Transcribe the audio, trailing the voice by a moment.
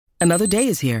Another day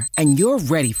is here, and you're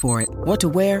ready for it. What to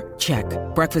wear? Check.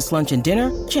 Breakfast, lunch, and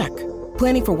dinner? Check.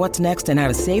 Planning for what's next and how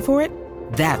to save for it?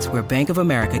 That's where Bank of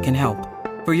America can help.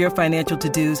 For your financial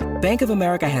to-dos, Bank of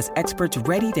America has experts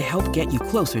ready to help get you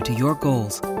closer to your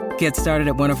goals. Get started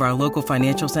at one of our local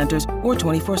financial centers or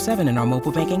 24/7 in our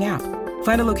mobile banking app.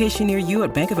 Find a location near you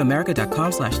at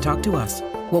bankofamerica.com/talktous.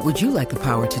 What would you like the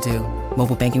power to do?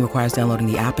 Mobile banking requires downloading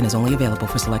the app and is only available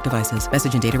for select devices.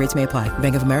 Message and data rates may apply.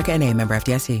 Bank of America N.A., member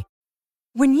FDIC.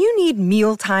 When you need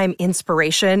mealtime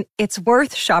inspiration, it's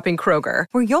worth shopping Kroger,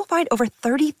 where you'll find over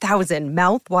 30,000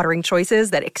 mouth-watering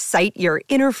choices that excite your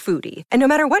inner foodie. And no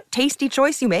matter what tasty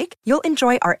choice you make, you'll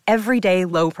enjoy our everyday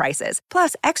low prices,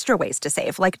 plus extra ways to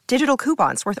save, like digital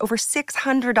coupons worth over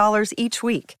 $600 each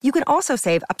week. You can also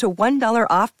save up to $1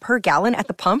 off per gallon at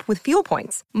the pump with fuel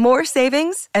points. More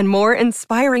savings and more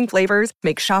inspiring flavors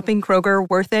make shopping Kroger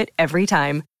worth it every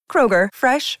time. Kroger,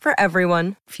 fresh for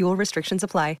everyone. Fuel restrictions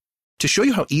apply. To show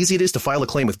you how easy it is to file a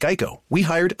claim with Geico, we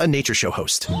hired a nature show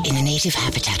host. In the native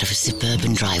habitat of a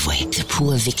suburban driveway, the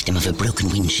poor victim of a broken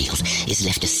windshield is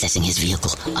left assessing his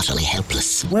vehicle, utterly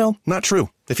helpless. Well, not true.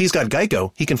 If he's got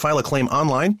Geico, he can file a claim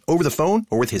online, over the phone,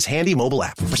 or with his handy mobile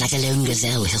app. But like a lone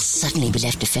gazelle, he'll suddenly be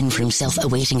left to fend for himself,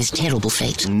 awaiting his terrible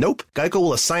fate. Nope. Geico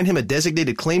will assign him a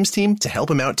designated claims team to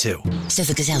help him out, too. So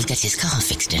the gazelle gets his car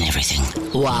fixed and everything.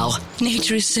 Wow,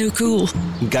 nature is so cool.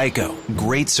 Geico.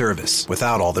 Great service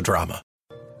without all the drama.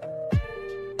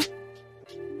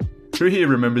 Who here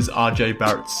remembers RJ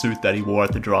Barrett's suit that he wore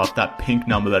at the draft, that pink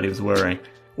number that he was wearing?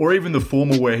 Or even the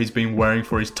formal wear he's been wearing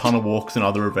for his tunnel walks and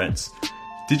other events?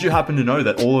 Did you happen to know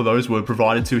that all of those were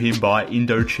provided to him by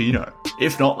Indochino?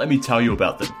 If not, let me tell you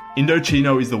about them.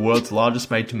 Indochino is the world's largest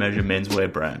made-to-measure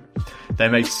menswear brand. They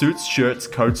make suits, shirts,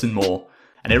 coats and more,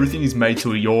 and everything is made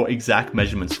to your exact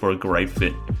measurements for a great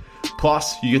fit.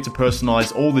 Plus, you get to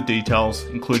personalize all the details,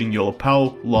 including your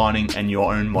lapel, lining, and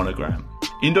your own monogram.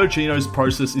 Indochino's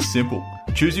process is simple.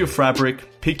 Choose your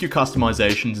fabric, pick your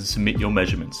customizations, and submit your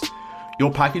measurements.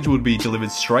 Your package will be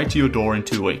delivered straight to your door in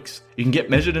 2 weeks. You can get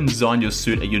measured and design your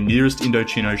suit at your nearest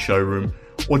Indochino showroom,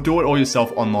 or do it all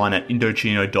yourself online at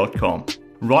Indochino.com.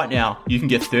 Right now, you can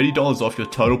get $30 off your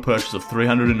total purchase of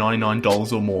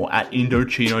 $399 or more at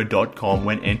Indochino.com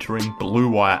when entering Blue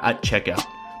Wire at checkout.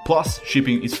 Plus,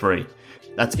 shipping is free.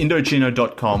 That's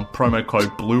Indochino.com, promo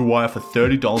code BLUEWIRE for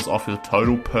 $30 off your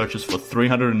total purchase for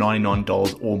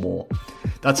 $399 or more.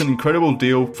 That's an incredible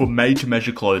deal for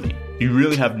made-to-measure clothing. You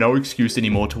really have no excuse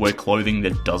anymore to wear clothing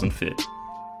that doesn't fit.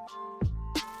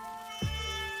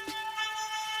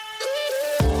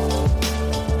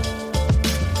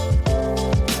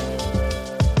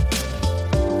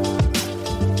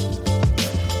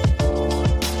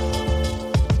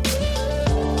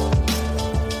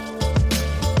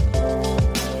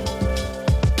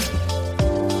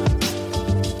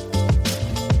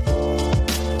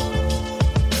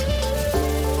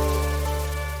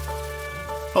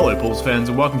 Hello Bulls fans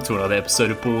and welcome to another episode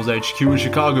of Bulls HQ, a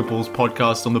Chicago Bulls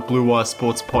podcast on the Blue Wire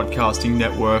Sports Podcasting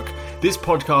Network. This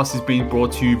podcast is being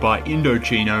brought to you by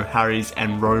Indochino, Harry's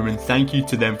and Roman. Thank you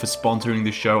to them for sponsoring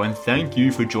the show and thank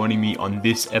you for joining me on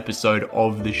this episode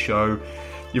of the show.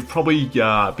 You've probably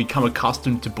become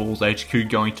accustomed to Bulls HQ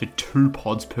going to 2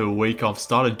 pods per week. I've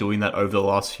started doing that over the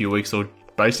last few weeks, or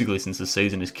basically since the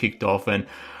season has kicked off, and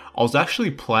I was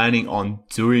actually planning on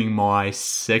doing my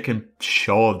second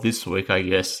show of this week, I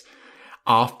guess,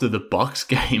 after the Bucks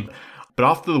game. But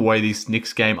after the way this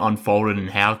Knicks game unfolded and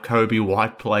how Coby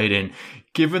White played, and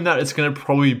given that it's going to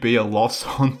probably be a loss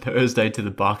on Thursday to the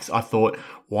Bucks, I thought,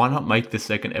 why not make the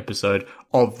second episode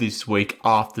of this week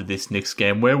after this Knicks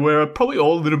game, where we're probably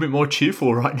all a little bit more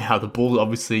cheerful right now. The Bulls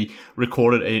obviously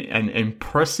recorded an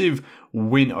impressive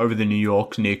win over the New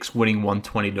York Knicks, winning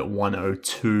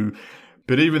 120-102.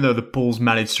 But even though the Bulls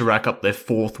managed to rack up their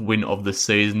 4th win of the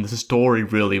season, the story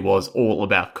really was all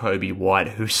about Coby White,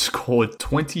 who scored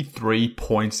 23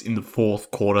 points in the 4th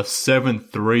quarter, 7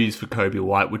 threes for Coby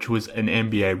White, which was an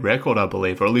NBA record, I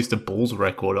believe, or at least a Bulls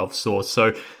record of sorts.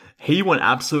 So he went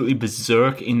absolutely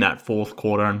berserk in that 4th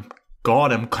quarter, and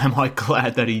God, am I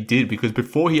glad that he did, because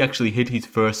before he actually hit his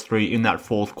first 3 in that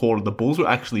 4th quarter, the Bulls were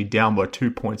actually down by 2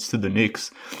 points to the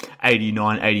Knicks,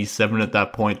 89-87 at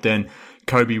that point. Then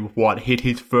Coby White hit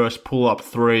his first pull-up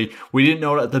 3. We didn't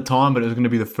know it at the time, but it was going to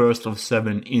be the first of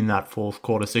 7 in that 4th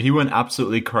quarter. So he went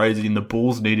absolutely crazy, and the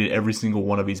Bulls needed every single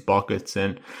one of his buckets.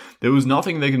 And there was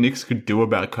nothing the Knicks could do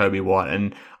about Coby White.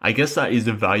 And I guess that is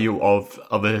the value of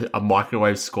a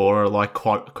microwave scorer like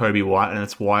Coby White, and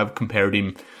that's why I've compared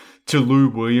him to Lou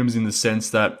Williams in the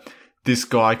sense that this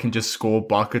guy can just score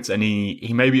buckets, and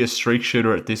he may be a streak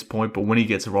shooter at this point, but when he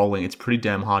gets rolling, it's pretty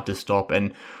damn hard to stop.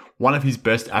 And one of his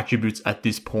best attributes at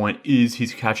this point is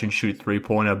his catch and shoot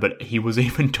three-pointer, but he was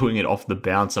even doing it off the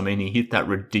bounce. I mean, he hit that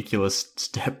ridiculous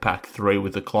step back three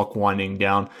with the clock winding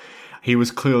down. He was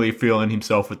clearly feeling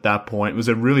himself at that point. It was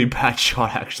a really bad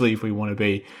shot, actually, if we want to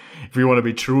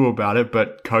be true about it.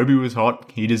 But Coby was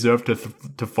hot. He deserved to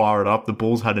fire it up. The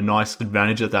Bulls had a nice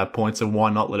advantage at that point, so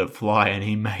why not let it fly? And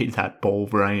he made that ball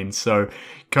rain. So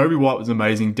Coby White was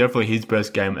amazing. Definitely his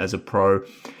best game as a pro.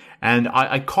 And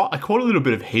I caught a little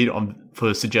bit of heat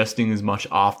for suggesting as much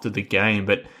after the game,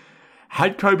 but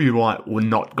had Coby White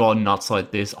not gone nuts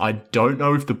like this, I don't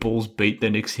know if the Bulls beat the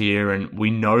Knicks here. And we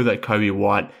know that Coby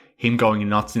White, him going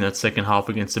nuts in that second half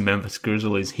against the Memphis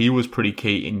Grizzlies, he was pretty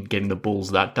key in getting the Bulls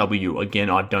that W.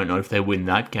 Again, I don't know if they win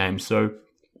that game. So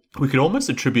we could almost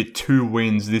attribute 2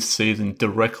 wins this season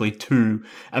directly to,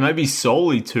 and maybe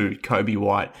solely to, Coby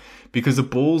White. Because the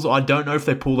Bulls, I don't know if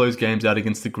they pull those games out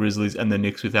against the Grizzlies and the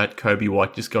Knicks without Coby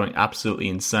White just going absolutely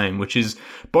insane, which is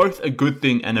both a good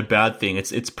thing and a bad thing.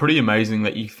 It's pretty amazing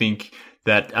that you think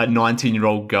that a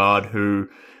 19-year-old guard who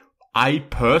I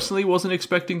personally wasn't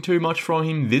expecting too much from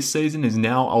him this season is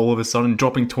now all of a sudden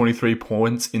dropping 23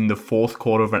 points in the fourth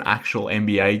quarter of an actual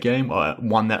NBA game,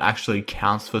 one that actually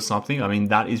counts for something. I mean,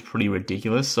 that is pretty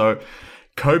ridiculous. So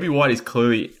Coby White is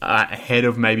clearly ahead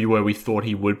of maybe where we thought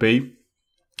he would be,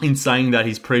 in saying that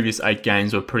his previous 8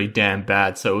 games were pretty damn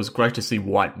bad. So it was great to see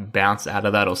White bounce out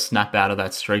of that or snap out of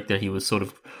that streak that he was sort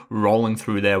of rolling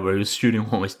through there, where he was shooting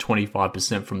almost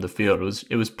 25% from the field.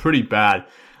 It was pretty bad,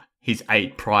 his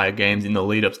 8 prior games in the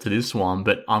lead-ups to this one,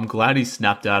 but I'm glad he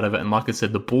snapped out of it. And like I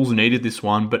said, the Bulls needed this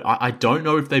one, but I don't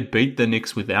know if they beat the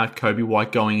Knicks without Coby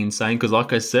White going insane, because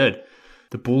like I said,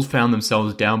 the Bulls found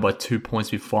themselves down by 2 points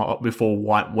before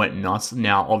White went nuts.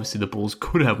 Now, obviously, the Bulls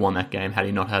could have won that game had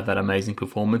he not had that amazing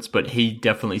performance, but he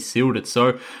definitely sealed it.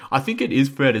 So I think it is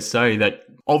fair to say that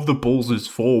of the Bulls'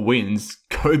 4 wins,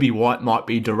 Coby White might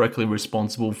be directly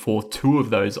responsible for 2 of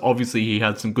those. Obviously, he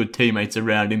had some good teammates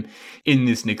around him in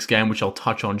this Knicks game, which I'll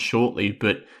touch on shortly,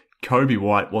 but Coby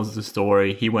White was the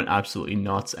story. He went absolutely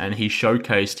nuts, and he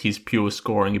showcased his pure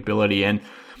scoring ability, and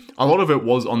a lot of it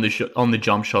was on the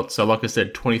jump shot. So like I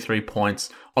said, 23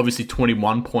 points, obviously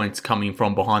 21 points coming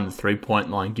from behind the 3-point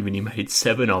line, given he made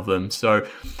 7 of them. So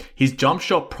his jump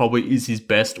shot probably is his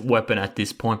best weapon at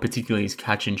this point, particularly his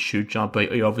catch and shoot jump.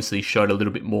 But he obviously showed a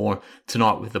little bit more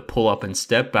tonight with the pull up and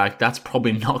step back. That's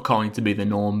probably not going to be the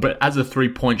norm. But as a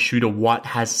 3-point shooter, White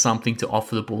has something to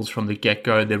offer the Bulls from the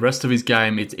get-go. The rest of his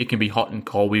game, it can be hot and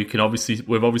cold. We've obviously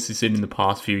seen in the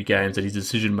past few games that his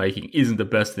decision making isn't the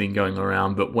best thing going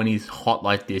around. But when he's hot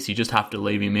like this, you just have to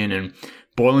leave him in. And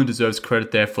Boylen deserves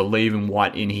credit there for leaving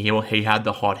White in. He had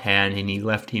the hot hand and he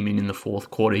left him in the fourth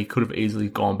quarter. He could have easily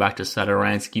gone back to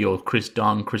Satoransky or Chris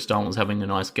Dunn. Chris Dunn was having a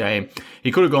nice game.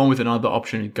 He could have gone with another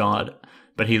option at guard,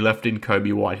 but he left in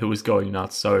Coby White, who was going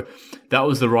nuts. So that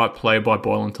was the right play by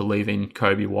Boylen to leave in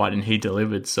Coby White, and he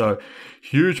delivered. So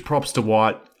huge props to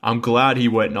White. I'm glad he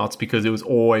went nuts, because it's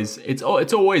always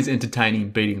entertaining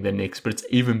beating the Knicks, but it's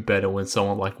even better when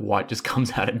someone like White just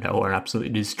comes out of nowhere and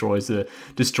absolutely destroys the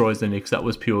Knicks. That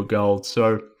was pure gold.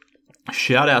 So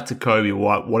shout out to Coby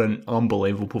White. What an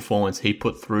unbelievable performance he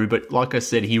put through. But like I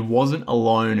said, he wasn't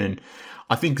alone, and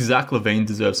I think Zach LaVine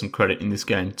deserves some credit in this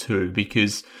game too,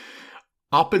 because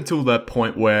up until that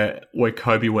point where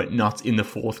Coby went nuts in the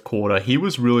fourth quarter, he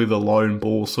was really the lone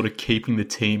Bull, sort of keeping the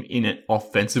team in it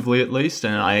offensively at least.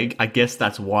 And I guess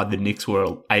that's why the Knicks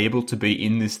were able to be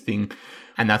in this thing.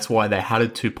 And that's why they had a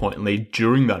 2-point lead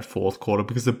during that fourth quarter,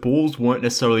 because the Bulls weren't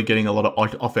necessarily getting a lot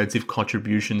of offensive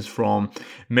contributions from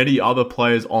many other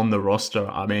players on the roster.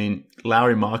 I mean,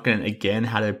 Lauri Markkanen again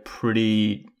had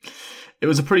it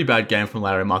was a pretty bad game from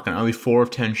Lauri Markkanen. Only 4 of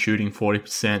 10 shooting,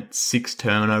 40%, 6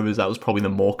 turnovers. That was probably the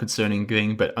more concerning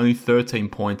thing, but only 13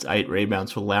 points, 8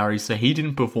 rebounds for Lauri, so he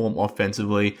didn't perform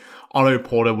offensively. Otto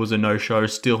Porter was a no-show,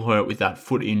 still hurt with that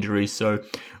foot injury, so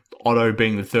Otto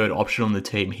being the third option on the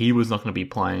team, he was not going to be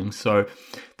playing. So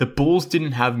the Bulls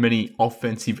didn't have many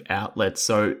offensive outlets,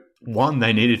 so one,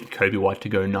 they needed Coby White to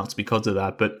go nuts because of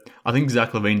that, but I think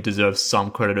Zach LaVine deserves some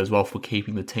credit as well for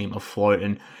keeping the team afloat.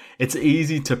 And it's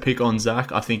easy to pick on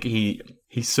Zach. I think he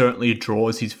certainly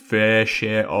draws his fair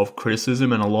share of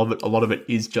criticism, and a lot of it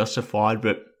is justified.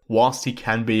 But whilst he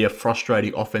can be a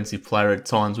frustrating offensive player at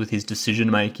times with his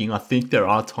decision making, I think there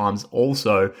are times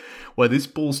also where this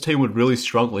Bulls team would really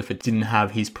struggle if it didn't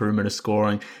have his perimeter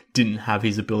scoring, didn't have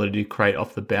his ability to create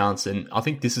off the bounce. And I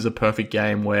think this is a perfect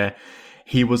game where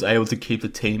he was able to keep the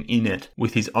team in it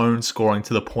with his own scoring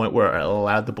to the point where it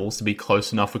allowed the Bulls to be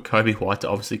close enough for Coby White to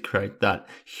obviously create that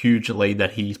huge lead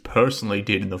that he personally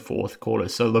did in the fourth quarter.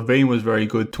 So LaVine was very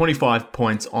good. 25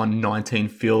 points on 19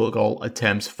 field goal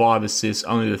attempts, 5 assists,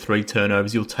 only the 3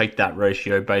 turnovers. You'll take that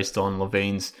ratio based on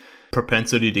LaVine's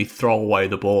propensity to throw away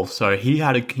the ball. So he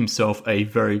had himself a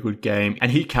very good game,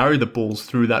 and he carried the Bulls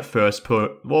through that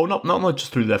not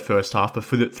just through that first half, but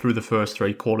through the first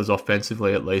 3 quarters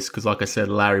offensively at least, because like I said,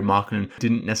 Lauri Markkanen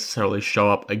didn't necessarily show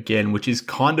up again, which is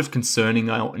kind of concerning.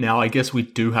 Now, I guess we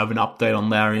do have an update on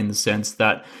Lauri in the sense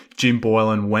that Jim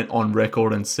Boylen went on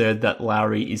record and said that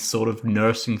Lauri is sort of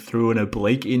nursing through an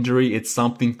oblique injury. It's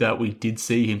something that we did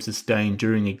see him sustain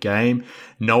during a game.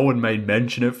 No one made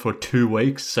mention of it for 2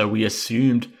 weeks, so we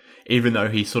assumed, even though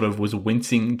he sort of was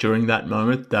wincing during that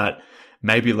moment, that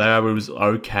maybe Lauri was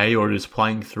okay or was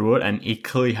playing through it, and he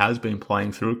clearly has been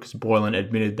playing through it because Boylen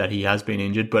admitted that he has been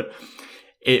injured, but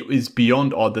it is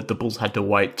beyond odd that the Bulls had to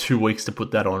wait 2 weeks to put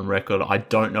that on record. I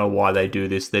don't know why they do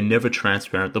this. They're never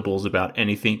transparent, the Bulls, about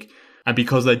anything. And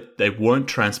because they weren't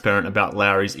transparent about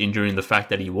Lauri's injury and the fact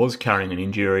that he was carrying an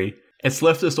injury, it's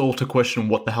left us all to question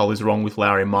what the hell is wrong with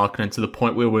Lauri Markkanen, to the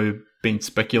point where we've been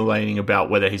speculating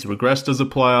about whether he's regressed as a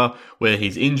player, whether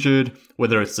he's injured,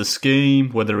 whether it's the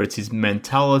scheme, whether it's his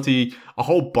mentality. A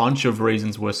whole bunch of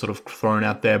reasons were sort of thrown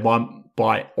out there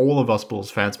by all of us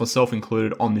Bulls fans, myself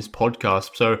included, on this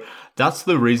podcast. So that's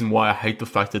the reason why I hate the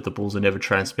fact that the Bulls are never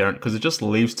transparent, because it just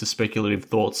leaves to speculative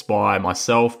thoughts by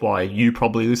myself, by you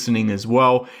probably listening as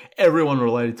well, everyone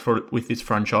related with this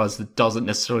franchise that doesn't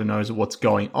necessarily know what's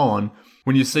going on.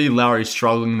 When you see Lauri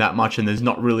struggling that much and there's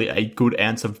not really a good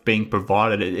answer being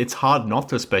provided, it's hard not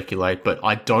to speculate, but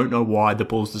I don't know why the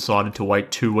Bulls decided to wait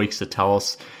 2 weeks to tell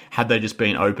us. Had they just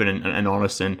been open and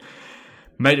honest and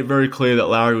made it very clear that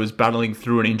Lauri was battling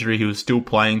through an injury, he was still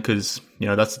playing because,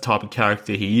 that's the type of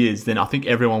character he is, then I think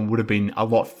everyone would have been a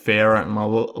lot fairer and a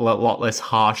lot less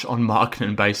harsh on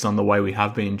Markkanen based on the way we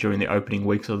have been during the opening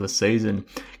weeks of the season.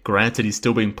 Granted, he's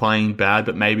still been playing bad,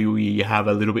 but maybe we have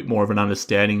a little bit more of an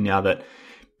understanding now that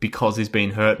because he's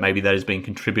been hurt, maybe that has been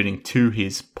contributing to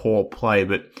his poor play.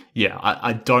 But yeah,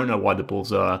 I don't know why the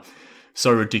Bulls are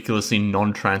so ridiculously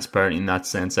non-transparent in that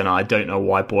sense, and I don't know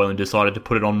why Boylen decided to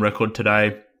put it on record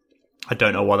today. I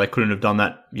don't know why they couldn't have done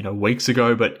that, weeks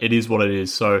ago, but it is what it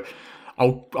is. So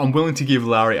I'm willing to give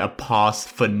Lauri a pass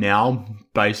for now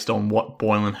based on what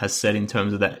Boylen has said in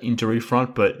terms of that injury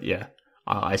front, but yeah,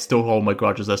 I still hold my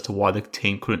grudges as to why the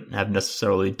team couldn't have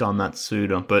necessarily done that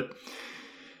sooner. But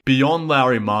beyond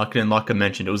Lauri Markkanen, like I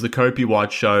mentioned, it was the Coby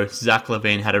White show. Zach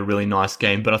LaVine had a really nice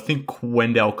game, but I think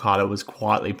Wendell Carter was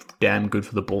quietly damn good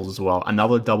for the Bulls as well.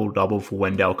 Another double-double for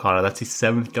Wendell Carter. That's his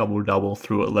 7th double-double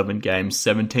through 11 games,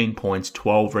 17 points,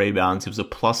 12 rebounds. It was a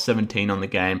plus 17 on the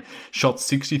game, shot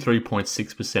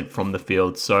 63.6% from the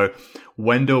field. So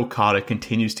Wendell Carter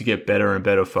continues to get better and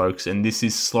better, folks, and this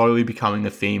is slowly becoming a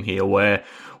theme here where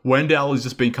Wendell is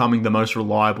just becoming the most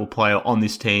reliable player on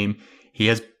this team.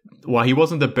 He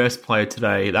wasn't the best player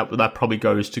today. That probably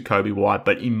goes to Coby White,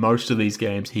 but in most of these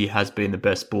games, he has been the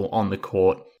best Bull on the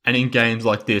court. And in games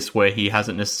like this, where he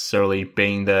hasn't necessarily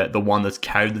been the one that's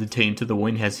carried the team to the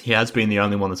win, he has been the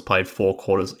only one that's played 4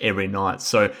 quarters every night.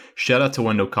 So shout out to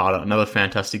Wendell Carter, another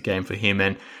fantastic game for him.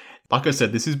 And like I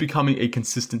said, this is becoming a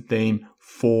consistent theme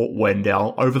for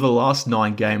Wendell. Over the last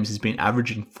 9 games, he's been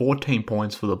averaging 14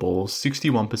 points for the Bulls,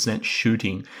 61%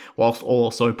 shooting, whilst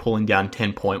also pulling down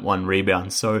 10.1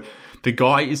 rebounds. So the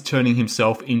guy is turning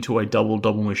himself into a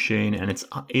double-double machine, and it's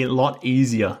a lot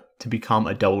easier to become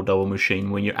a double-double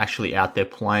machine when you're actually out there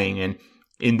playing. And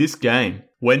in this game,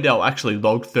 Wendell actually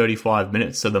logged 35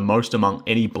 minutes, so the most among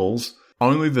any Bulls.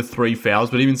 Only the 3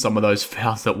 fouls, but even some of those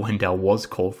fouls that Wendell was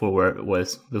called for, where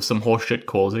there's some horseshit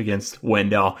calls against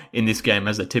Wendell in this game,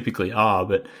 as there typically are.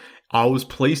 But I was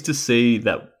pleased to see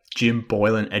that Jim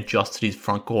Boylen adjusted his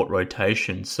front court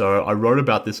rotation. So I wrote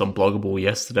about this on Bloggable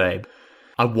yesterday.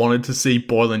 I wanted to see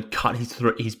Boylen cut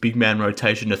his big man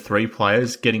rotation to 3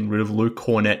 players, getting rid of Luke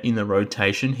Kornet in the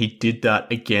rotation. He did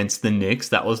that against the Knicks.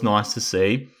 That was nice to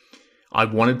see. I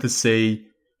wanted to see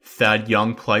Thad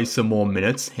Young play some more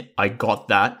minutes. I got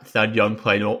that. Thad Young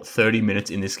played 30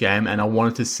 minutes in this game, and I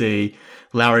wanted to see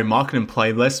Lauri Markkanen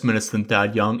play less minutes than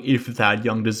Thad Young if Thad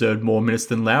Young deserved more minutes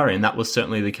than Lauri, and that was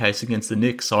certainly the case against the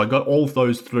Knicks. So I got all of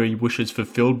those 3 wishes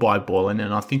fulfilled by Boylen,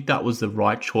 and I think that was the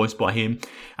right choice by him.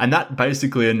 And that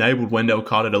basically enabled Wendell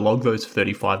Carter to log those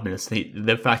 35 minutes.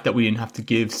 The fact that we didn't have to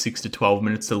give 6 to 12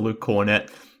 minutes to Luke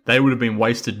Kornet, they would have been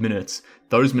wasted minutes.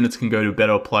 Those minutes can go to a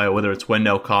better player, whether it's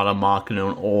Wendell Carter,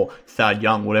 Markkanen, or Thad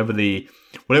Young, whatever the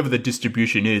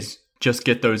distribution is just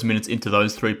get those minutes into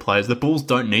those three players. The Bulls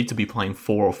don't need to be playing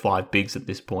 4 or 5 bigs at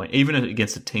this point. Even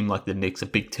against a team like the Knicks, a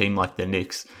big team like the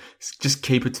Knicks, just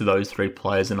keep it to those 3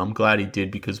 players. And I'm glad he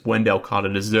did, because Wendell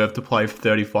Carter deserved to play for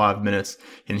 35 minutes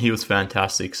and he was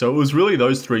fantastic. So it was really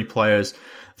those 3 players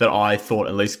that I thought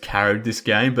at least carried this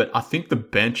game. But I think the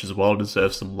bench as well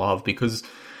deserves some love, because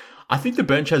I think the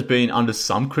bench has been under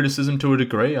some criticism to a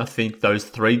degree. I think those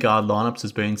 3 guard lineups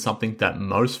has been something that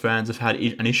most fans have had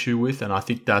an issue with, and I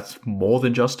think that's more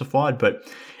than justified. But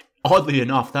oddly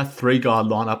enough, that 3 guard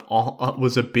lineup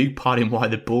was a big part in why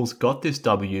the Bulls got this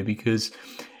W, because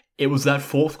it was that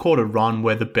fourth quarter run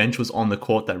where the bench was on the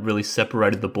court that really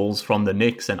separated the Bulls from the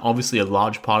Knicks. And obviously a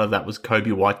large part of that was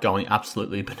Coby White going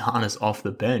absolutely bananas off the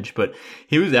bench. But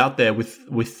he was out there with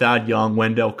Thad Young,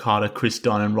 Wendell Carter, Chris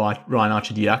Dunn, and Ryan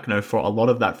Arcidiacono for a lot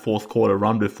of that fourth quarter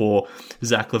run before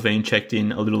Zach LaVine checked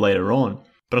in a little later on.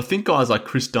 But I think guys like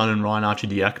Chris Dunn and Ryan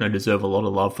Arcidiacono deserve a lot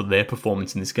of love for their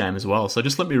performance in this game as well. So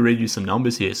just let me read you some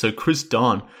numbers here. So Chris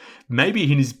Dunn, maybe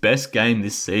in his best game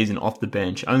this season off the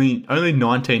bench, only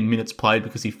 19 minutes played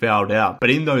because he fouled out. But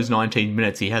in those 19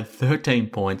 minutes, he had 13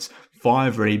 points,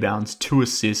 5 rebounds, 2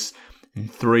 assists, and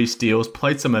 3 steals,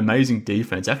 played some amazing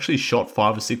defense, actually shot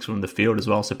 5 or 6 from the field as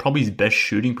well. So probably his best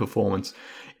shooting performance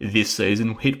this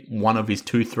season, hit one of his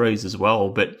 2 threes as well.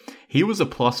 But he was a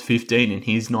plus 15 in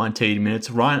his 19 minutes.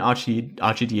 Ryan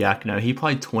Arcidiacono, he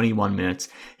played 21 minutes.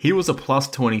 He was a plus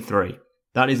 23.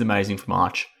 That is amazing from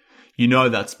Arch. You know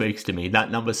that speaks to me. That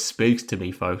number speaks to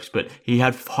me, folks. But he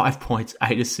had 5 points,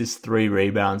 8 assists, 3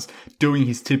 rebounds, doing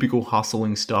his typical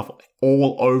hustling stuff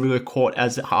all over the court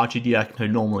as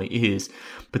Arcidiacono normally is.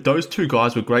 But those 2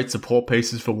 guys were great support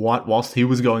pieces for White whilst he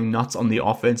was going nuts on the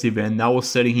offensive end. They were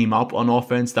setting him up on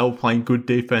offense. They were playing good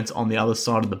defense on the other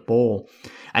side of the ball.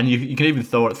 And you can even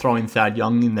throw in Thad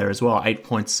Young in there as well. 8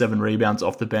 points, 7 rebounds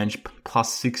off the bench,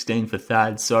 plus 16 for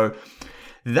Thad. So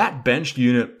that bench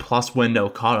unit plus Wendell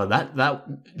Carter,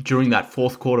 that during that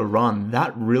fourth quarter run,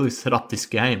 that really set up this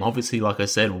game. Obviously, like I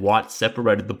said, White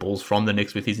separated the Bulls from the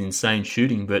Knicks with his insane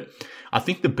shooting, but I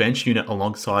think the bench unit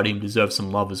alongside him deserves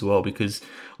some love as well, because,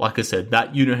 like I said,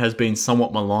 that unit has been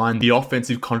somewhat maligned. The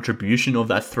offensive contribution of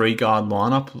that 3-guard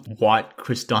lineup, White,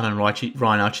 Chris Dunn, and Ryan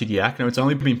Arcidiacono, it's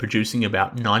only been producing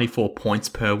about 94 points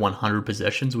per 100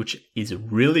 possessions, which is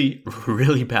really,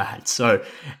 really bad. So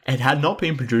it had not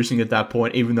been producing at that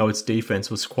point, even though its defense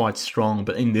was quite strong.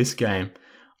 But in this game,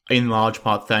 in large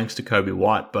part thanks to Coby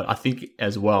White, but I think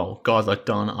as well, guys like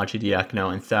Dunn,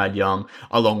 Arcidiacono, and Thad Young,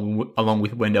 along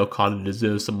with Wendell Carter,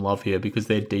 deserve some love here, because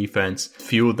their defense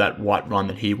fueled that White run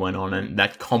that he went on, and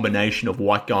that combination of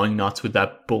White going nuts with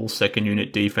that Bulls second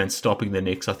unit defense stopping the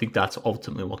Knicks, I think that's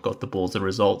ultimately what got the Bulls the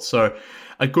result. So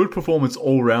a good performance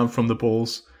all round from the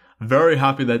Bulls. Very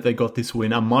happy that they got this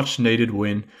win, a much needed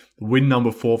win. Win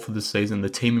number 4 for the season. The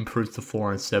team improves to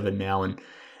 4-7 now, and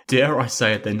dare I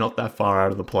say it, they're not that far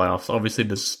out of the playoffs. Obviously,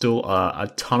 there's still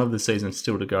a ton of the season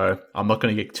still to go. I'm not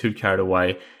going to get too carried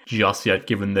away just yet,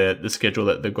 given the schedule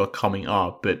that they've got coming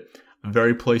up. But I'm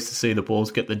very pleased to see the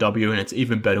Bulls get the W, and it's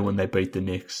even better when they beat the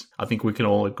Knicks. I think we can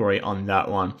all agree on that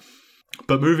one.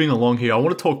 But moving along here, I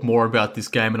want to talk more about this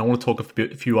game, and I want to talk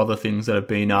a few other things that have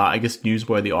been,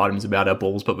 newsworthy items about our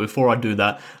Bulls. But before I do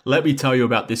that, let me tell you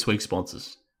about this week's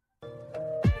sponsors.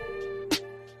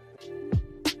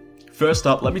 First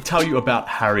up, let me tell you about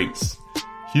Harry's.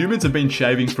 Humans have been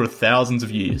shaving for thousands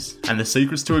of years, and the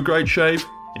secrets to a great shave?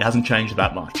 It hasn't changed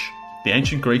that much. The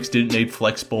ancient Greeks didn't need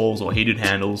flex balls or heated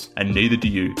handles, and neither do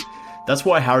you. That's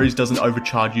why Harry's doesn't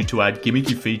overcharge you to add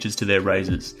gimmicky features to their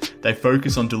razors. They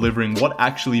focus on delivering what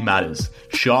actually matters,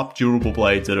 sharp, durable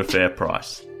blades at a fair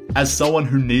price. As someone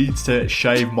who needs to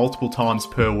shave multiple times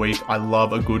per week, I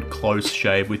love a good close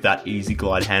shave with that easy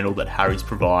glide handle that Harry's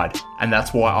provide, and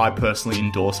that's why I personally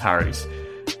endorse Harry's.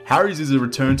 Harry's is a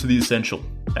return to the essential.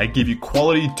 They give you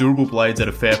quality, durable blades at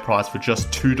a fair price for just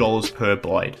 $2 per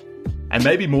blade. And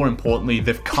maybe more importantly,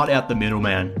 they've cut out the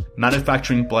middleman,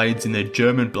 manufacturing blades in their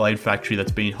German blade factory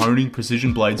that's been honing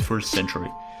precision blades for a century,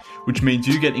 which means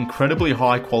you get incredibly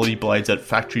high quality blades at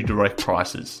factory direct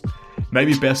prices.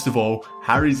 Maybe best of all,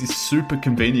 Harry's is super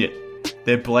convenient.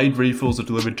 Their blade refills are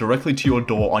delivered directly to your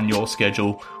door on your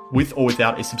schedule, with or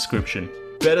without a subscription.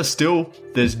 Better still,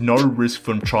 there's no risk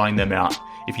from trying them out.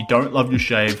 If you don't love your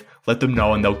shave, let them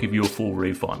know and they'll give you a full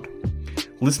refund.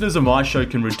 Listeners of my show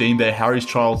can redeem their Harry's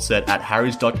trial set at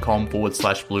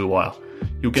harrys.com/bluewire.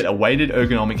 You'll get a weighted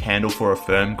ergonomic handle for a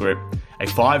firm grip, a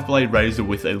 5-blade razor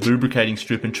with a lubricating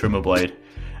strip and trimmer blade,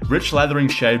 rich lathering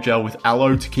shave gel with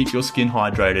aloe to keep your skin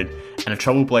hydrated, and a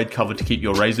travel blade cover to keep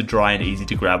your razor dry and easy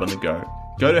to grab on the go.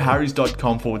 Go to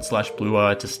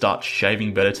harrys.com/bluewire to start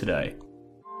shaving better today.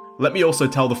 Let me also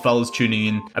tell the fellas tuning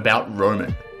in about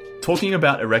Roman. Talking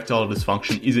about erectile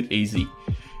dysfunction isn't easy.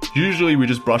 Usually we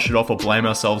just brush it off or blame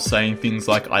ourselves saying things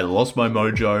like, I lost my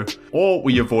mojo, or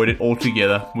we avoid it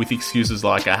altogether with excuses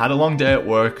like, I had a long day at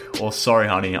work, or sorry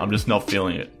honey, I'm just not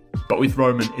feeling it. But with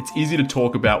Roman, it's easy to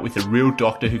talk about with a real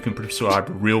doctor who can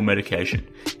prescribe real medication.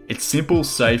 It's simple,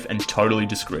 safe, and totally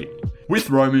discreet. With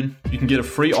Roman, you can get a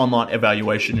free online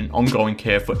evaluation and ongoing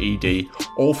care for ED,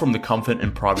 all from the comfort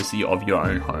and privacy of your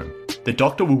own home. The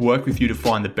doctor will work with you to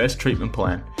find the best treatment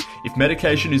plan. If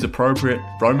medication is appropriate,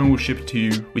 Roman will ship it to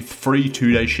you with free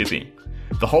 2-day shipping.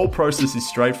 The whole process is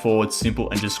straightforward, simple,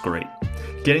 and discreet.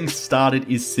 Getting started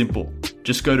is simple.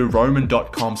 Just go to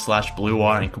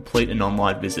roman.com/bluewire and complete an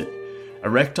online visit.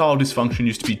 Erectile dysfunction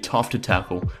used to be tough to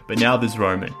tackle, but now there's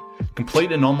Roman.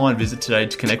 Complete an online visit today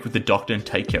to connect with the doctor and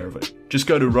take care of it. Just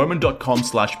go to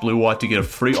roman.com/bluewire to get a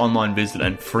free online visit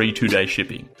and free 2-day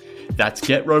shipping. That's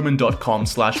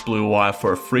getroman.com/bluewire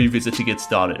for a free visit to get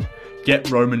started.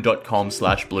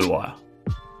 Getroman.com/bluewire.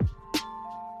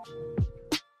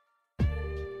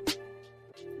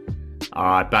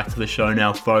 Alright, back to the show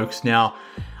now, folks. Now,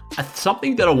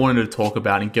 something that I wanted to talk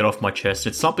about and get off my chest,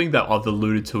 it's something that I've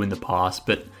alluded to in the past,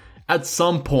 but at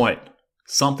some point,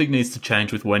 something needs to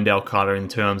change with Wendell Carter in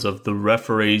terms of the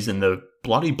referees and the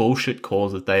bloody bullshit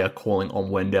calls that they are calling on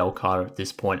Wendell Carter at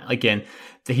this point. Again,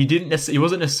 he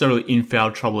wasn't necessarily in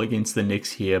foul trouble against the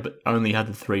Knicks here, but only had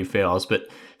the 3 fouls, but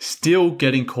still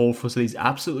getting called for these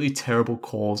absolutely terrible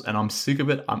calls, and I'm sick of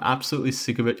it. I'm absolutely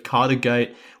sick of it.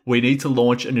 Cartergate, we need to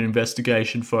launch an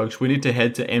investigation, folks. We need to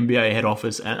head to NBA head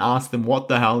office and ask them what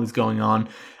the hell is going on.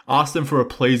 Ask them for a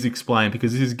please explain,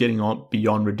 because this is getting on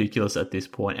beyond ridiculous at this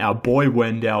point. Our boy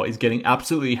Wendell is getting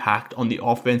absolutely hacked on the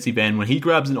offensive end. When he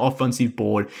grabs an offensive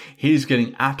board, he's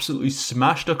getting absolutely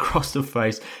smashed across the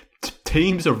face.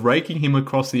 Teams are raking him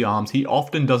across the arms. He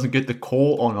often doesn't get the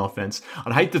call on offense.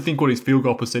 I'd hate to think what his field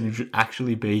goal percentage would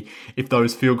actually be if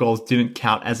those field goals didn't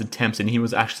count as attempts and he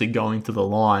was actually going to the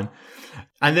line.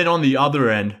 And then on the other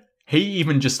end, he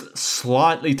even just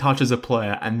slightly touches a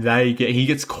player and he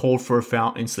gets called for a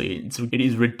foul instantly. It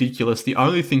is ridiculous. The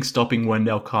only thing stopping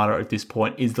Wendell Carter at this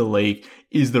point is the league,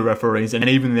 is the referees, and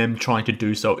even them trying to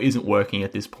do so isn't working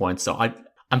at this point. So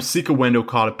I'm sick of Wendell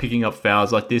Carter picking up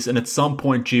fouls like this, and at some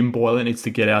point Jim Boylan needs to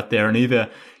get out there and either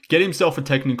get himself a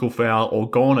technical foul or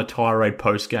go on a tirade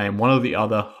post-game, one or the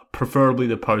other, preferably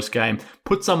the post-game.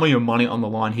 Put some of your money on the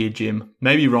line here, Jim.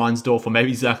 Maybe Reinsdorf or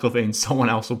maybe Zach LaVine, someone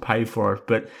else will pay for it,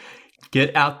 but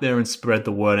get out there and spread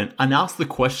the word and ask the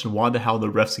question why the hell the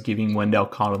refs are giving Wendell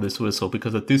Carter this whistle,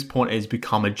 because at this point it's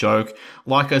become a joke.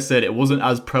 Like I said, it wasn't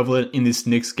as prevalent in this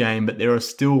Knicks game, but there are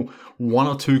still 1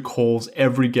 or 2 calls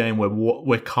every game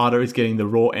where Carter is getting the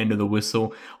raw end of the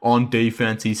whistle on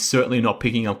defense. He's certainly not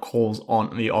picking up calls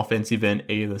on the offensive end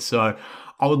either. So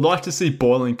I would like to see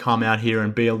Boylan come out here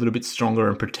and be a little bit stronger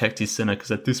and protect his center,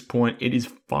 because at this point it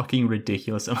is fucking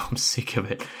ridiculous and I'm sick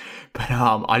of it. But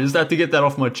I just had to get that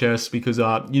off my chest because,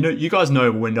 you guys know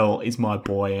Wendell is my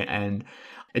boy, and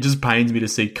it just pains me to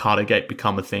see Cartergate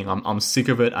become a thing. I'm sick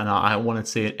of it, and I want to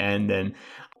see it end, and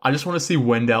I just want to see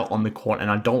Wendell on the court,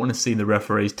 and I don't want to see the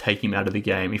referees take him out of the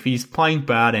game. If he's playing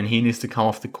bad and he needs to come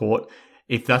off the court,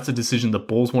 if that's a decision the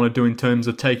Bulls want to do in terms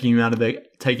of taking him out of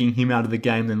the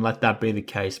game, then let that be the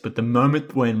case. But the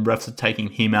moment when refs are taking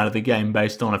him out of the game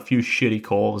based on a few shitty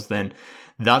calls, then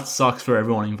that sucks for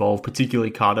everyone involved,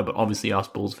 particularly Carter, but obviously us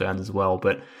Bulls fans as well.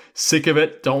 But sick of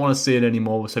it, don't want to see it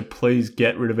anymore, so please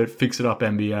get rid of it, fix it up,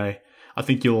 NBA. I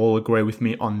think you'll all agree with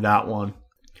me on that one.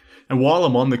 And while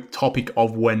I'm on the topic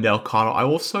of Wendell Carter, I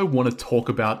also want to talk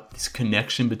about this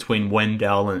connection between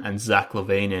Wendell and Zach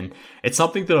LaVine. And it's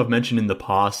something that I've mentioned in the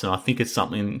past, and I think it's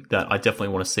something that I definitely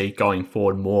want to see going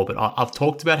forward more. But I've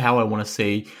talked about how I want to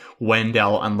see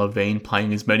Wendell and LaVine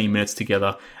playing as many minutes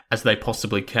together as they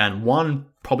possibly can. One,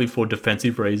 probably for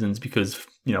defensive reasons, because,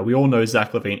 we all know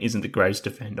Zach LaVine isn't the greatest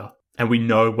defender. And we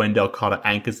know Wendell Carter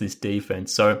anchors this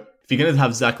defense. So if you're going to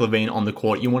have Zach LaVine on the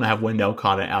court, you want to have Wendell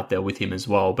Carter out there with him as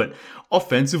well. But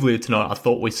offensively tonight, I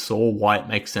thought we saw why it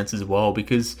makes sense as well,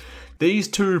 because these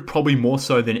two, probably more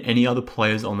so than any other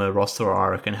players on the roster, I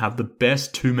reckon, have the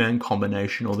best two-man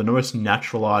combination, or the most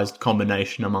naturalized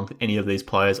combination among any of these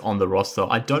players on the roster.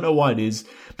 I don't know why it is,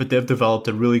 but they've developed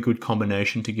a really good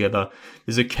combination together.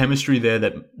 There's a chemistry there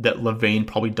that LaVine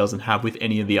probably doesn't have with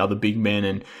any of the other big men,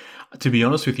 and to be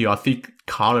honest with you, I think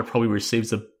Carter probably receives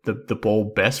the ball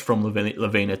best from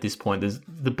LaVine at this point. There's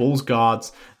the Bulls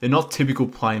guards, they're not typical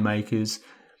playmakers.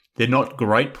 They're not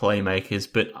great playmakers,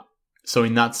 but so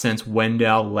in that sense,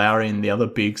 Wendell, Lowry, and the other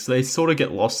bigs, they sort of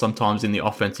get lost sometimes in the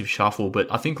offensive shuffle.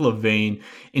 But I think LaVine,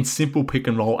 in simple pick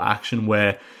and roll action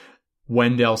where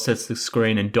Wendell sets the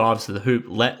screen and dives to the hoop,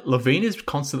 Levine has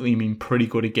constantly been pretty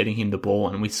good at getting him the ball,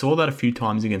 and we saw that a few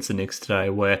times against the Knicks today,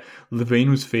 where Levine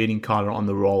was feeding Carter on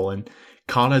the roll, and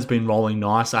Carter has been rolling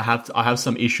nice. I have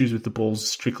some issues with the Bulls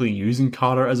strictly using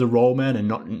Carter as a roll man and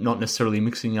not necessarily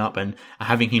mixing up and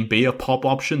having him be a pop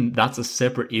option. That's a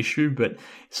separate issue, but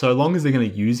so long as they're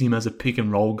going to use him as a pick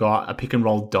and roll guy, a pick and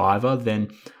roll diver, then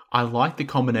I like the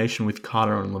combination with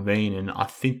Carter and Levine, and I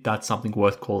think that's something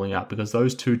worth calling out because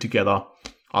those two together,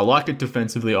 I like it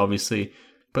defensively, obviously,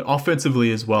 but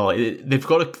offensively as well. They've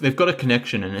got a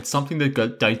connection, and it's something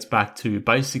that dates back to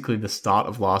basically the start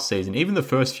of last season, even the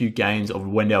first few games of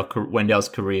Wendell's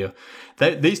career.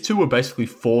 These two were basically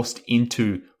forced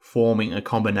into forming a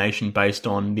combination based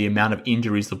on the amount of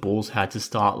injuries the Bulls had to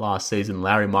start last season.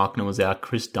 Larry Markkinen was out,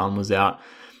 Chris Dunn was out.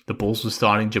 The Bulls were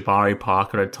starting Jabari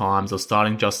Parker at times. They were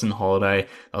starting Justin Holiday.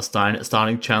 They were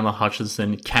starting Chandler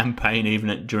Hutchinson, campaign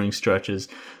even during stretches.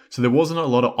 So there wasn't a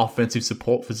lot of offensive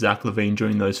support for Zach LaVine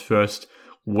during those first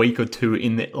week or two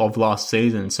of last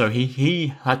season. So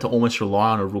he had to almost rely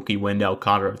on a rookie Wendell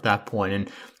Carter at that point.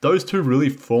 And those two really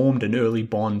formed an early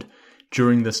bond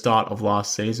during the start of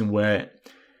last season where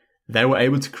they were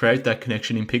able to create that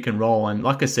connection in pick and roll. And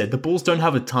like I said, the Bulls don't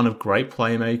have a ton of great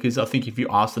playmakers. I think if you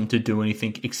ask them to do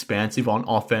anything expansive on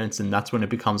offense, and that's when it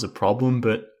becomes a problem.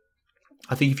 But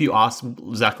I think if you ask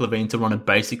Zach LaVine to run a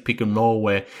basic pick and roll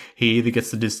where he either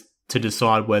gets to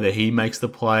decide whether he makes the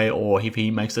play or if he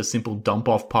makes a simple dump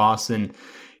off pass and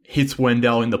hits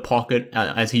Wendell in the pocket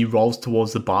as he rolls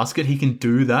towards the basket, he can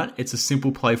do that. It's a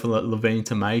simple play for LaVine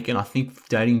to make. And I think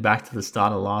dating back to the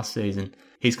start of last season,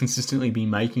 he's consistently been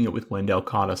making it with Wendell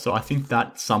Carter. So I think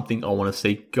that's something I want to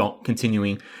see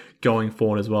continuing going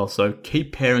forward as well. So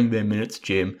keep pairing their minutes,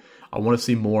 Jim. I want to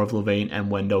see more of LaVine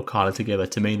and Wendell Carter together.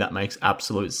 To me, that makes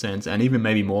absolute sense, and even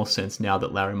maybe more sense now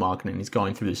that Larry Markkinen is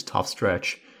going through this tough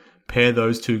stretch. Pair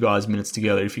those two guys' minutes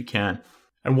together if you can.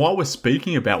 And while we're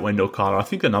speaking about Wendell Carter, I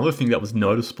think another thing that was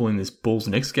noticeable in this Bulls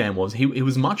next game was he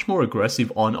was much more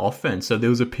aggressive on offense. So there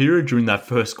was a period during that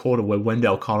first quarter where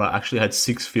Wendell Carter actually had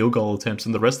 6 field goal attempts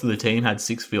and the rest of the team had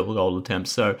 6 field goal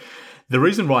attempts. So the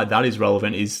reason why that is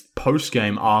relevant is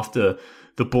post-game after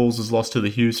the Bulls' lost to the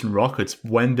Houston Rockets,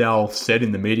 Wendell said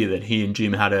in the media that he and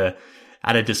Jim had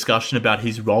a discussion about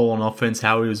his role on offense,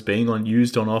 how he was being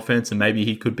used on offense, and maybe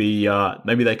he could be,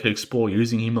 maybe they could explore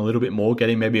using him a little bit more,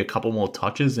 getting maybe a couple more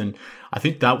touches. And I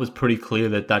think that was pretty clear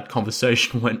that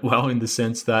conversation went well in the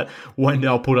sense that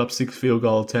Wendell put up 6 field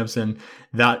goal attempts, and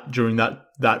that during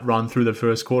that run through the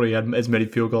first quarter, he had as many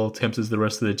field goal attempts as the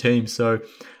rest of the team. So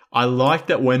I like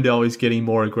that Wendell is getting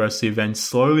more aggressive, and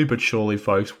slowly but surely,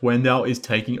 folks, Wendell is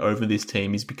taking over this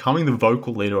team. He's becoming the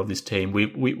vocal leader of this team.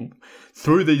 We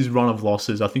through these run of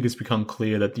losses, I think it's become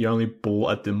clear that the only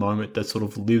Bull at the moment that sort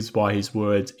of lives by his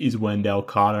words is Wendell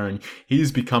Carter, and he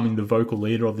is becoming the vocal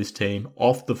leader of this team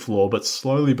off the floor, but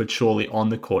slowly but surely on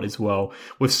the court as well.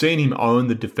 We've seen him own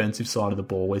the defensive side of the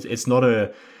ball. It's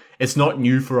not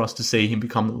new for us to see him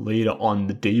become the leader on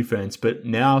the defense, but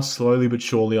now slowly but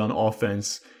surely on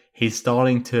offense, he's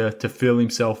starting to feel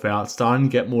himself out, starting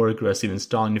to get more aggressive and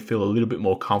starting to feel a little bit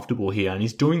more comfortable here. And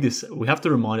he's doing this, we have to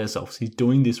remind ourselves, he's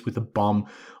doing this with a bum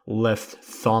left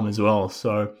thumb as well.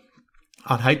 So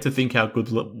I'd hate to think how good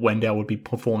Wendell would be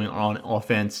performing on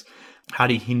offense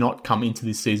had he not come into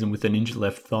this season with an injured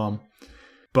left thumb.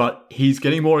 But he's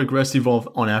getting more aggressive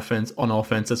on offense.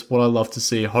 That's what I love to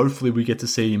see. Hopefully we get to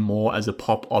see him more as a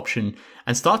pop option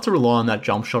and start to rely on that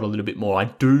jump shot a little bit more. I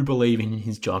do believe in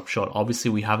his jump shot.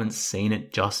 Obviously, we haven't seen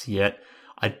it just yet.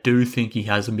 I do think he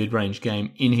has a mid-range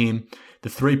game in him. The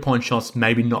three-point shots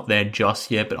maybe not there just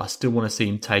yet, but I still want to see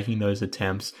him taking those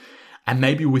attempts. And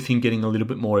maybe with him getting a little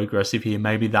bit more aggressive here,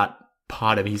 maybe that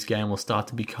part of his game will start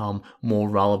to become more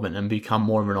relevant and become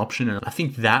more of an option. And I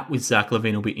think that with Zach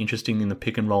LaVine will be interesting in the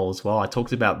pick and roll as well. I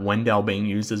talked about Wendell being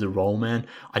used as a roll man.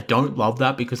 I don't love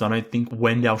that because I don't think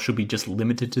Wendell should be just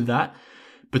limited to that.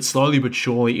 But slowly but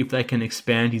surely, if they can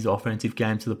expand his offensive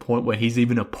game to the point where he's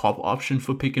even a pop option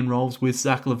for pick and rolls with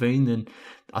Zach LaVine, then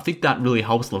I think that really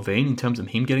helps LaVine in terms of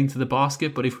him getting to the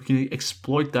basket. But if we can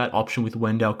exploit that option with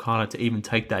Wendell Carter to even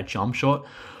take that jump shot,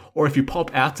 or if you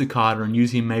pop out to Carter and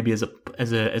use him maybe as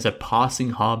a passing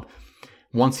hub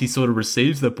once he sort of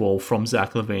receives the ball from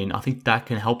Zach LaVine, I think that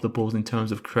can help the Bulls in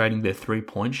terms of creating their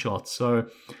three-point shots. So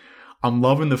I'm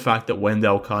loving the fact that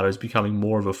Wendell Carter is becoming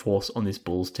more of a force on this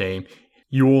Bulls team.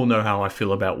 You all know how I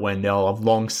feel about Wendell. I've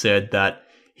long said that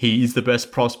He is the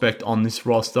best prospect on this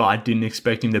roster. I didn't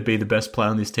expect him to be the best player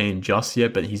on this team just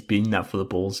yet, but he's been that for the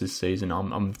Bulls this season.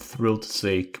 I'm thrilled to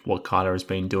see what Carter has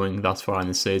been doing thus far in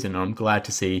the season, and I'm glad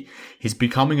to see he's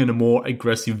becoming a more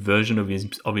aggressive version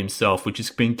of himself, which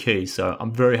has been key. So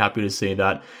I'm very happy to see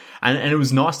that. And it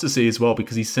was nice to see as well,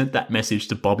 because he sent that message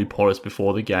to Bobby Portis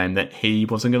before the game that he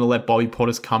wasn't going to let Bobby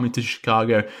Portis come into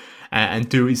Chicago and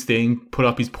do his thing, put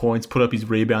up his points, put up his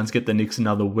rebounds, get the Knicks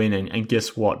another win. And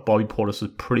guess what? Bobby Portis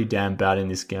was pretty damn bad in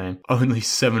this game. Only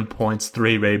 7 points,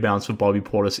 3 rebounds for Bobby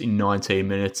Portis in 19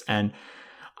 minutes. And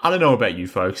I don't know about you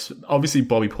folks. Obviously,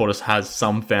 Bobby Portis has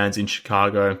some fans in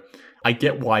Chicago. I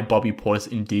get why Bobby Portis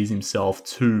endears himself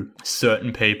to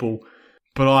certain people,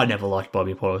 but I never liked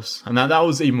Bobby Portis. And that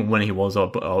was even when he was a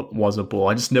Bull.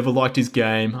 I just never liked his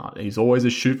game. He's always a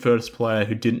shoot-first player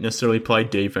who didn't necessarily play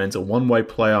defense, a one-way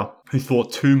player who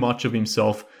thought too much of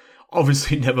himself,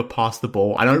 obviously never passed the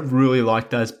ball. I don't really like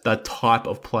that type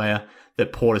of player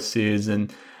that Portis is,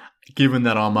 and given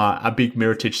that I'm a big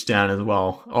Mirotic stan as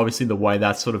well, obviously the way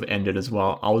that sort of ended as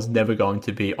well, I was never going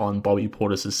to be on Bobby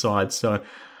Portis' side. So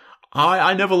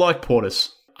I never liked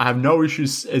Portis. I have no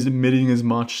issues as admitting as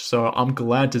much, so I'm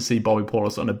glad to see Bobby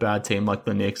Portis on a bad team like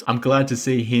the Knicks. I'm glad to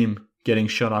see him getting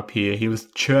shut up here. He was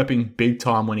chirping big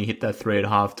time when he hit that 3 at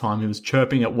halftime. He was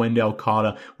chirping at Wendell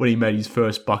Carter when he made his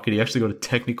first bucket. He actually got a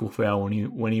technical foul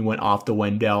when he went after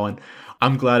Wendell, and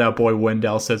I'm glad our boy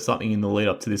Wendell said something in the lead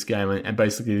up to this game and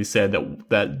basically said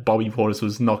that Bobby Portis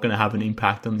was not going to have an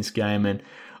impact on this game, and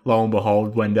lo and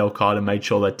behold, Wendell Carter made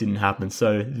sure that didn't happen.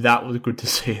 So that was good to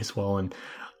see as well. And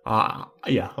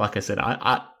yeah, like I said,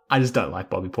 I just don't like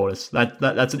Bobby Portis.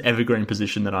 That's an evergreen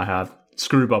position that I have.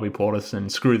 Screw Bobby Portis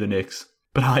and screw the Knicks.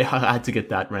 But I had to get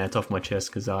that rant off my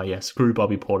chest because, screw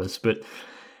Bobby Portis. But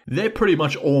they're pretty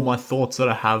much all my thoughts that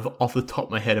I have off the top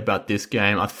of my head about this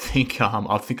game. I think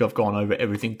I've gone over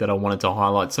everything that I wanted to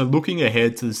highlight. So looking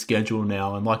ahead to the schedule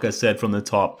now, and like I said from the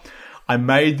top, I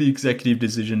made the executive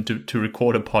decision to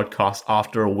record a podcast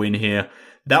after a win here.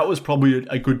 That was probably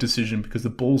a good decision because the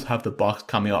Bulls have the Bucks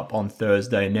coming up on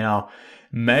Thursday. Now,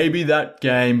 maybe that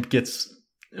game gets,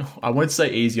 I won't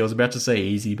say easy, I was about to say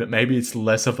easy, but maybe it's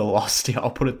less of a loss. I'll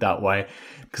put it that way,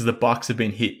 because the Bucks have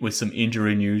been hit with some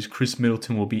injury news. Chris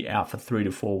Middleton will be out for 3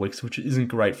 to 4 weeks, which isn't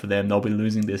great for them. They'll be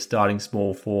losing their starting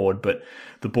small forward, but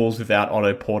the Bulls without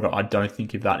Otto Porter, I don't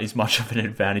think if that is much of an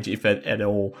advantage, if at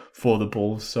all, for the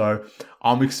Bulls. So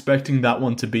I'm expecting that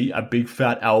one to be a big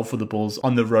fat L for the Bulls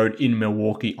on the road in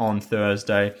Milwaukee on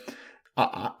Thursday.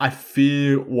 I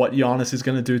fear what Giannis is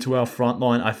going to do to our front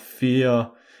line. I fear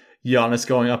Giannis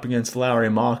going up against Lauri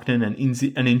Markkanen,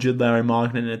 an injured Lauri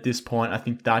Markkanen at this point. I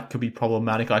think that could be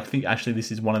problematic. I think actually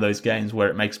this is one of those games where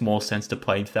it makes more sense to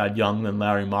play Thad Young than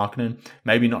Lauri Markkanen.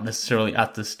 Maybe not necessarily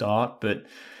at the start, but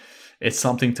it's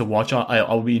something to watch.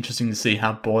 I'll be interesting to see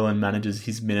how Boylen manages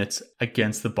his minutes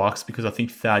against the Bucks, because I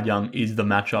think Thad Young is the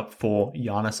matchup for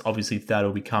Giannis. Obviously, Thad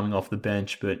will be coming off the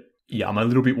bench, but yeah, I'm a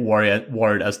little bit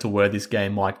worried as to where this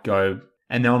game might go.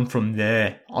 And then from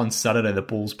there, on Saturday, the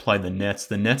Bulls play the Nets.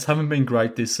 The Nets haven't been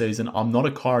great this season. I'm not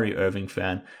a Kyrie Irving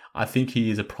fan. I think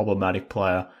he is a problematic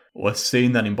player. We've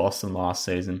seen that in Boston last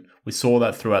season. We saw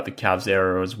that throughout the Cavs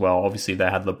era as well. Obviously, they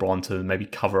had LeBron to maybe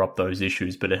cover up those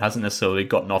issues, but it hasn't necessarily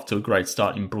gotten off to a great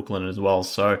start in Brooklyn as well.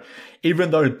 So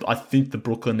even though I think the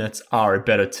Brooklyn Nets are a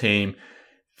better team,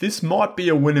 this might be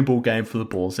a winnable game for the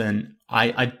Bulls. And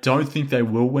I don't think they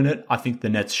will win it. I think the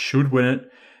Nets should win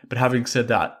it. But having said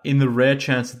that, in the rare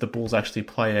chance that the Bulls actually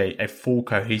play a full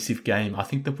cohesive game, I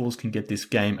think the Bulls can get this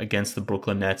game against the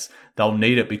Brooklyn Nets. They'll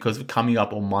need it because coming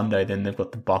up on Monday, then they've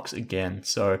got the Bucks again.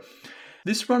 So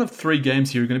this run of 3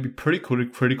 games here are going to be pretty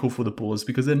critical for the Bulls,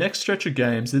 because the next stretch of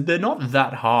games, they're not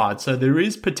that hard. So there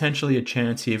is potentially a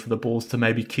chance here for the Bulls to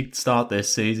maybe kickstart their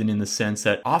season, in the sense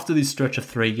that after this stretch of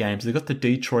 3 games, they've got the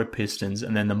Detroit Pistons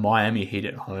and then the Miami Heat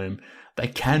at home. They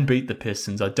can beat the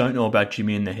Pistons. I don't know about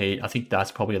Jimmy and the Heat. I think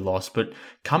that's probably a loss. But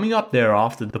coming up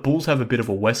thereafter, the Bulls have a bit of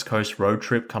a West Coast road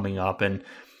trip coming up. And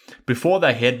before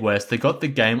they head west, they got the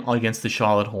game against the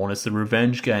Charlotte Hornets, the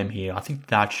revenge game here. I think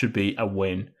that should be a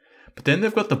win. But then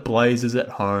they've got the Blazers at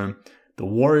home, the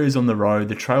Warriors on the road,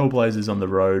 the Trailblazers on the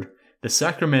road, the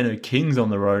Sacramento Kings on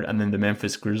the road, and then the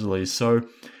Memphis Grizzlies. So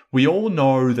we all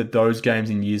know that those games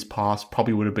in years past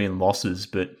probably would have been losses,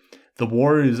 but the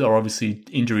Warriors are obviously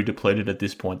injury depleted at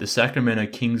this point. The Sacramento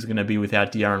Kings are going to be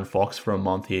without De'Aaron Fox for a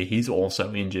month here. He's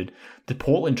also injured. The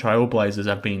Portland Trailblazers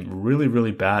have been really,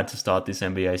 really bad to start this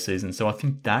NBA season. So I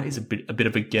think that is a bit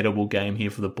of a gettable game here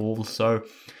for the Bulls. So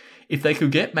if they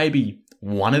could get maybe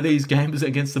one of these games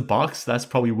against the Bucks, that's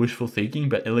probably wishful thinking,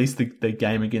 but at least the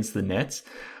game against the Nets,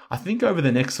 I think over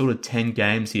the next sort of 10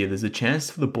 games here, there's a chance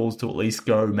for the Bulls to at least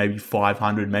go maybe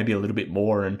 500, maybe a little bit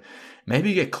more, and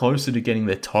maybe get closer to getting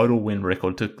their total win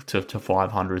record to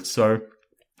 500. So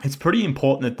it's pretty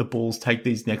important that the Bulls take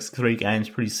these next 3 games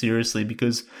pretty seriously,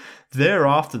 because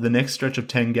thereafter, the next stretch of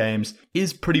 10 games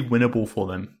is pretty winnable for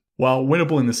them. Well,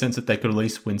 winnable in the sense that they could at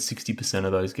least win 60%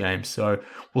 of those games. So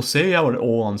we'll see how it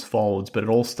all unfolds, but it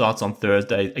all starts on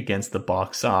Thursday against the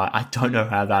Bucks. I don't know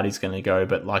how that is going to go,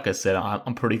 but like I said,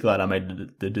 I'm pretty glad I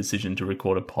made the decision to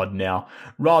record a pod now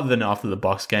rather than after the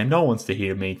Bucks game. No one wants to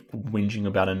hear me whinging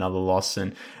about another loss.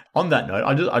 And on that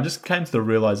note, I just came to the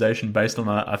realization based on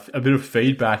a bit of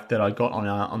feedback that I got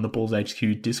on the Bulls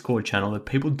HQ Discord channel that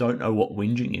people don't know what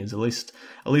whinging is. At least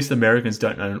Americans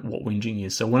don't know what whinging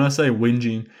is. So when I say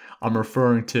whinging, I'm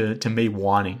referring to me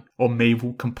whining or me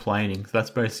complaining.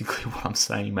 That's basically what I'm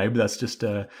saying. Maybe that's just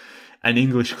an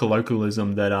English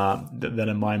colloquialism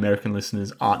that my American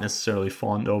listeners aren't necessarily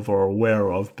fond of or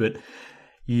aware of, but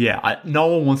yeah, no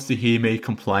one wants to hear me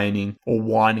complaining or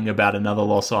whining about another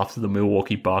loss after the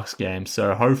Milwaukee Bucks game.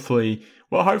 So hopefully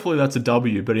that's a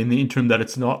W, but in the interim that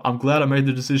it's not, I'm glad I made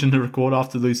the decision to record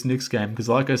after this Knicks game, because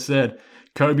like I said,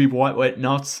 Coby White went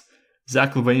nuts.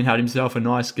 Zach LaVine had himself a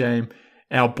nice game.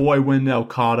 Our boy Wendell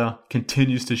Carter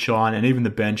continues to shine, and even the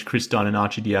bench, Chris Dunn and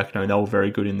Archie Diacono, they were very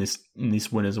good in this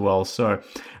win as well. So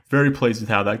very pleased with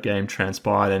how that game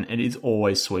transpired, and it is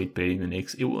always sweet beating the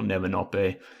Knicks. It will never not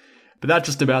be. But that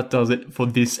just about does it for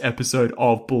this episode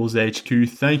of Bulls HQ.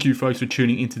 Thank you, folks, for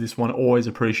tuning into this one. Always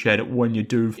appreciate it when you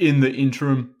do. In the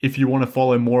interim, if you want to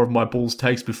follow more of my Bulls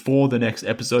takes before the next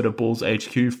episode of Bulls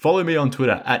HQ, follow me on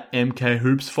Twitter at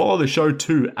MKHoops. Follow the show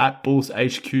too at Bulls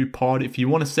HQ Pod. If you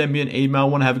want to send me an email,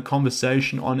 want to have a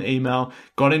conversation on email,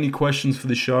 got any questions for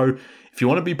the show, if you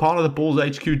want to be part of the Bulls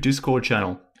HQ Discord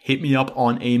channel, hit me up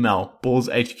on email,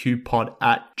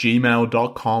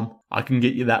 bullshqpod@gmail.com. I can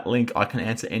get you that link. I can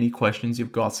answer any questions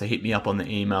you've got, so hit me up on the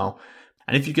email.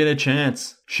 And if you get a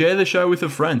chance, share the show with a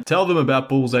friend. Tell them about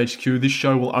Bulls HQ. This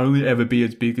show will only ever be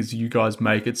as big as you guys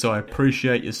make it, so I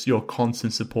appreciate your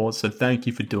constant support, so thank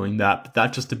you for doing that. But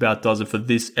that just about does it for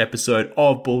this episode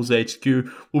of Bulls HQ.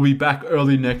 We'll be back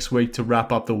early next week to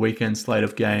wrap up the weekend slate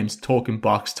of games, talking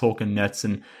Bucks, talking Nets,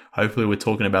 and hopefully we're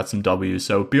talking about some W's.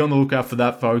 So be on the lookout for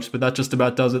that, folks. But that just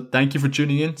about does it. Thank you for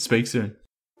tuning in. Speak soon.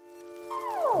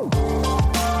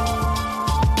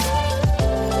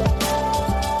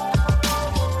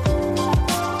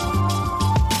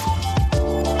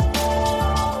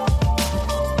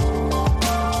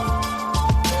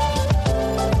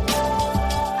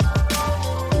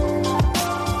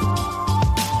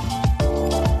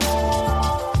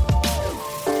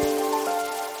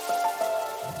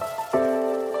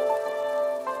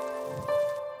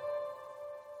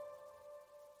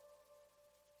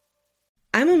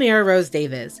 I'm Amira Rose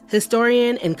Davis,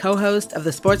 historian and co-host of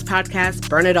the sports podcast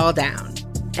Burn It All Down.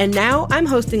 And now I'm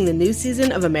hosting the new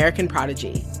season of American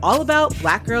Prodigy, all about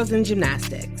Black girls in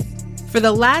gymnastics. For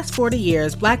the last 40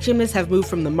 years, Black gymnasts have moved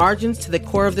from the margins to the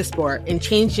core of the sport and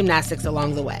changed gymnastics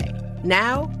along the way.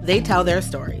 Now, they tell their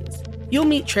stories. You'll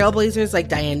meet trailblazers like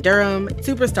Diane Durham,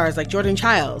 superstars like Jordan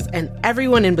Childs, and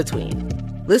everyone in between.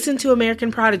 Listen to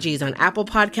American Prodigies on Apple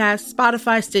Podcasts,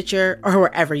 Spotify, Stitcher, or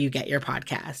wherever you get your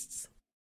podcasts.